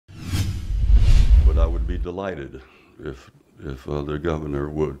be delighted if the governor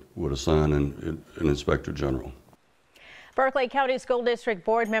would assign an inspector general. Berkeley County School District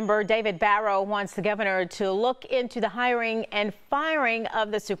board member David Barrow wants the governor to look into the hiring and firing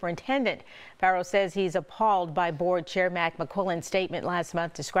of the superintendent. Barrow says he's appalled by board chair Mac McQuillin's statement last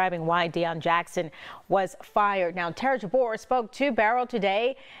month describing why Deion Jackson was fired. Now, Tara Jabor spoke to Barrow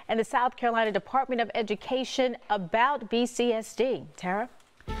today and the South Carolina Department of Education about BCSD. Tara?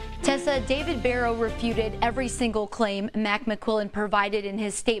 Tessa, David Barrow refuted every single claim Mac McQuillin provided in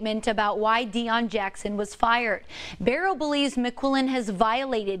his statement about why Deion Jackson was fired. Barrow believes McQuillin has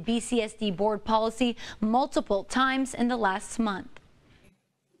violated BCSD board policy multiple times in the last month.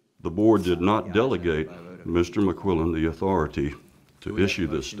 The board did not delegate Mr. McQuillin the authority to issue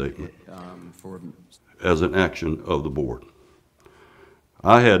this statement as an action of the board.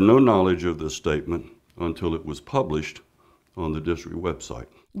 I had no knowledge of this statement until it was published on the district website.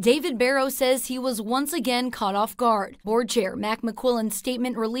 David Barrow says he was once again caught off guard. Board Chair Mac McQuillin's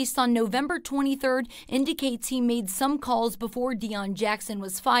statement released on November 23rd indicates he made some calls before Deion Jackson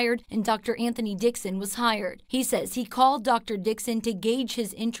was fired and Dr. Anthony Dixon was hired. He says he called Dr. Dixon to gauge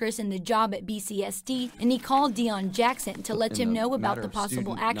his interest in the job at BCSD, and he called Deion Jackson to let him know about the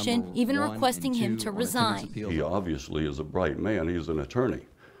possible action, even requesting him to resign. He obviously is a bright man. He's an attorney.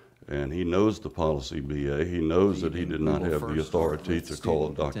 And he knows the policy BA. He knows that he did not have the authority to call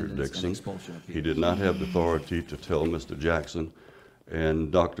Dr. Dixon. He did not have the authority to tell Mr. Jackson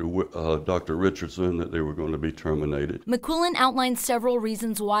and Dr. Richardson that they were going to be terminated. McQuillin outlined several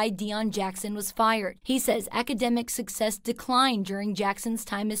reasons why Deion Jackson was fired. He says academic success declined during Jackson's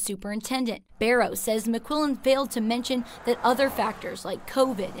time as superintendent. Barrow says McQuillin failed to mention that other factors like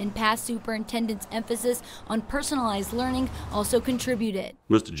COVID and past superintendents' emphasis on personalized learning also contributed.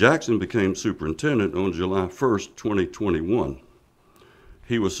 Mr. Jackson became superintendent on July 1st, 2021.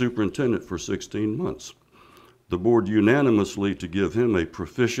 He was superintendent for 16 months. The board unanimously to give him a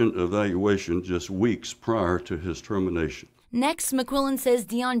proficient evaluation just weeks prior to his termination. Next, McQuillin says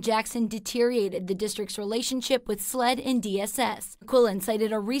Deion Jackson deteriorated the district's relationship with SLED and DSS. McQuillin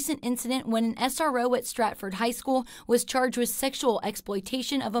cited a recent incident when an SRO at Stratford High School was charged with sexual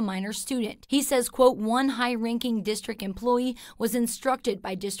exploitation of a minor student. He says, quote, one high-ranking district employee was instructed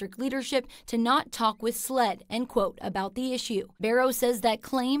by district leadership to not talk with SLED, end quote, about the issue. Barrow says that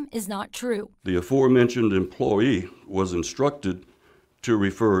claim is not true. The aforementioned employee was instructed to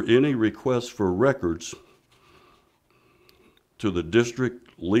refer any requests for records to the district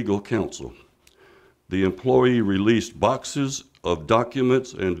legal counsel. The employee released boxes of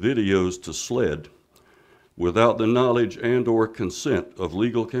documents and videos to SLED without the knowledge and/or consent of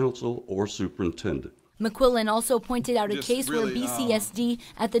legal counsel or superintendent. McQuillin also pointed out a case where BCSD,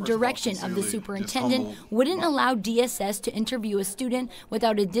 at the direction of the superintendent, wouldn't allow DSS to interview a student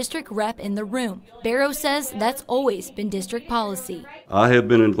without a district rep in the room. Barrow says that's always been district policy. I have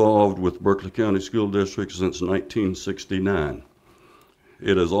been involved with Berkeley County School District since 1969.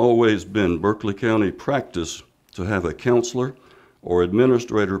 It has always been Berkeley County practice to have a counselor or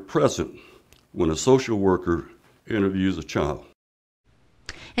administrator present when a social worker interviews a child.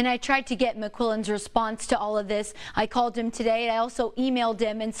 And I tried to get McQuillin's response to all of this. I called him today. I also emailed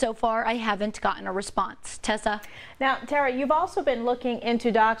him, and so far I haven't gotten a response. Tessa? Now, Tara, you've also been looking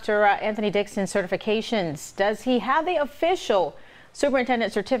into Dr. Anthony Dixon's certifications. Does he have the official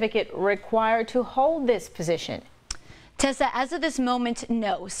superintendent certificate required to hold this position? Tessa, as of this moment,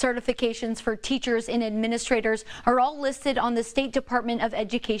 no. Certifications for teachers and administrators are all listed on the State Department of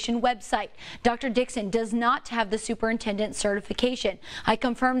Education website. Dr. Dixon does not have the superintendent certification. I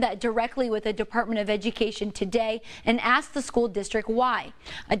confirmed that directly with the Department of Education today and asked the school district why.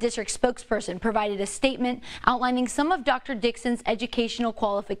 A district spokesperson provided a statement outlining some of Dr. Dixon's educational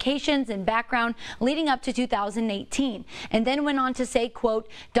qualifications and background leading up to 2018, and then went on to say, quote,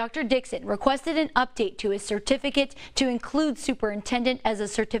 Dr. Dixon requested an update to his certificate to include superintendent as a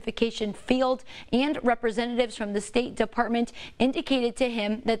certification field, and representatives from the State Department indicated to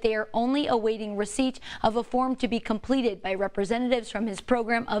him that they are only awaiting receipt of a form to be completed by representatives from his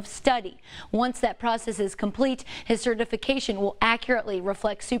program of study. Once that process is complete, his certification will accurately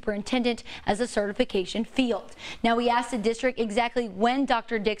reflect superintendent as a certification field. Now, we asked the district exactly when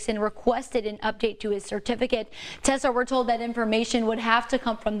Dr. Dixon requested an update to his certificate. Tessa, we're told that information would have to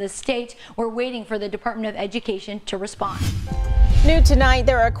come from the state. We're waiting for the Department of Education to respond. New tonight,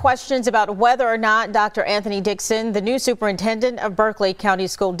 there are questions about whether or not Dr. Anthony Dixon, the new superintendent of Berkeley County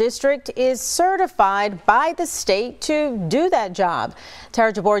School District, is certified by the state to do that job.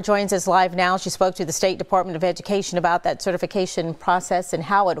 Tara Jabor joins us live now. She spoke to the State Department of Education about that certification process and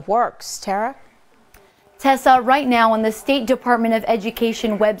how it works. Tara? Tessa, right now on the State Department of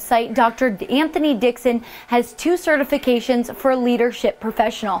Education website, Dr. Anthony Dixon has 2 certifications for leadership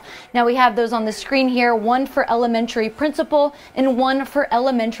professional. Now we have those on the screen here, one for elementary principal and one for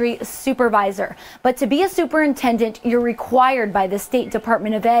elementary supervisor. But to be a superintendent, you're required by the State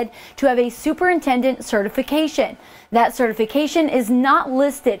Department of Ed to have a superintendent certification. That certification is not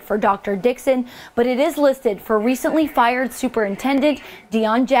listed for Dr. Dixon, but it is listed for recently fired Superintendent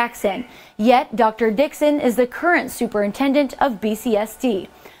Deon Jackson. Yet, Dr. Dixon is the current superintendent of BCSD.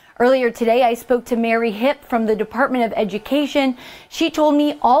 Earlier today, I spoke to Mary Hipp from the Department of Education. She told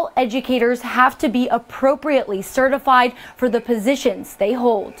me all educators have to be appropriately certified for the positions they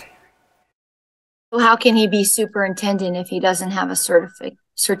hold. How can he be superintendent if he doesn't have a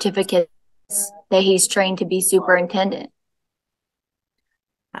certificate that he's trained to be superintendent?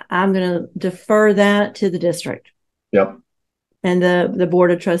 I'm going to defer that to the district. Yep. And the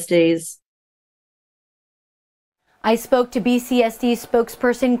Board of Trustees. I spoke to BCSD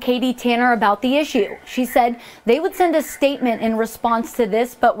spokesperson Katie Tanner about the issue. She said they would send a statement in response to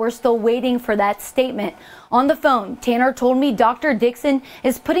this, but we're still waiting for that statement. On the phone, Tanner told me Dr. Dixon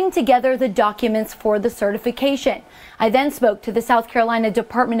is putting together the documents for the certification. I then spoke to the South Carolina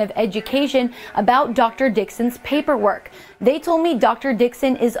Department of Education about Dr. Dixon's paperwork. They told me Dr.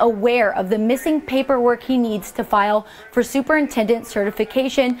 Dixon is aware of the missing paperwork he needs to file for superintendent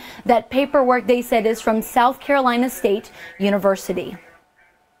certification. That paperwork, they said, is from South Carolina State University.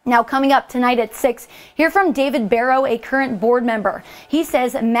 Now, coming up tonight at 6, hear from David Barrow, a current board member. He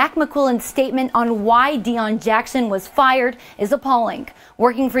says Mac McQuillin's statement on why Deon Jackson was fired is appalling.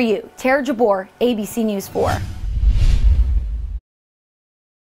 Working for you, Tara Jabor, ABC News 4.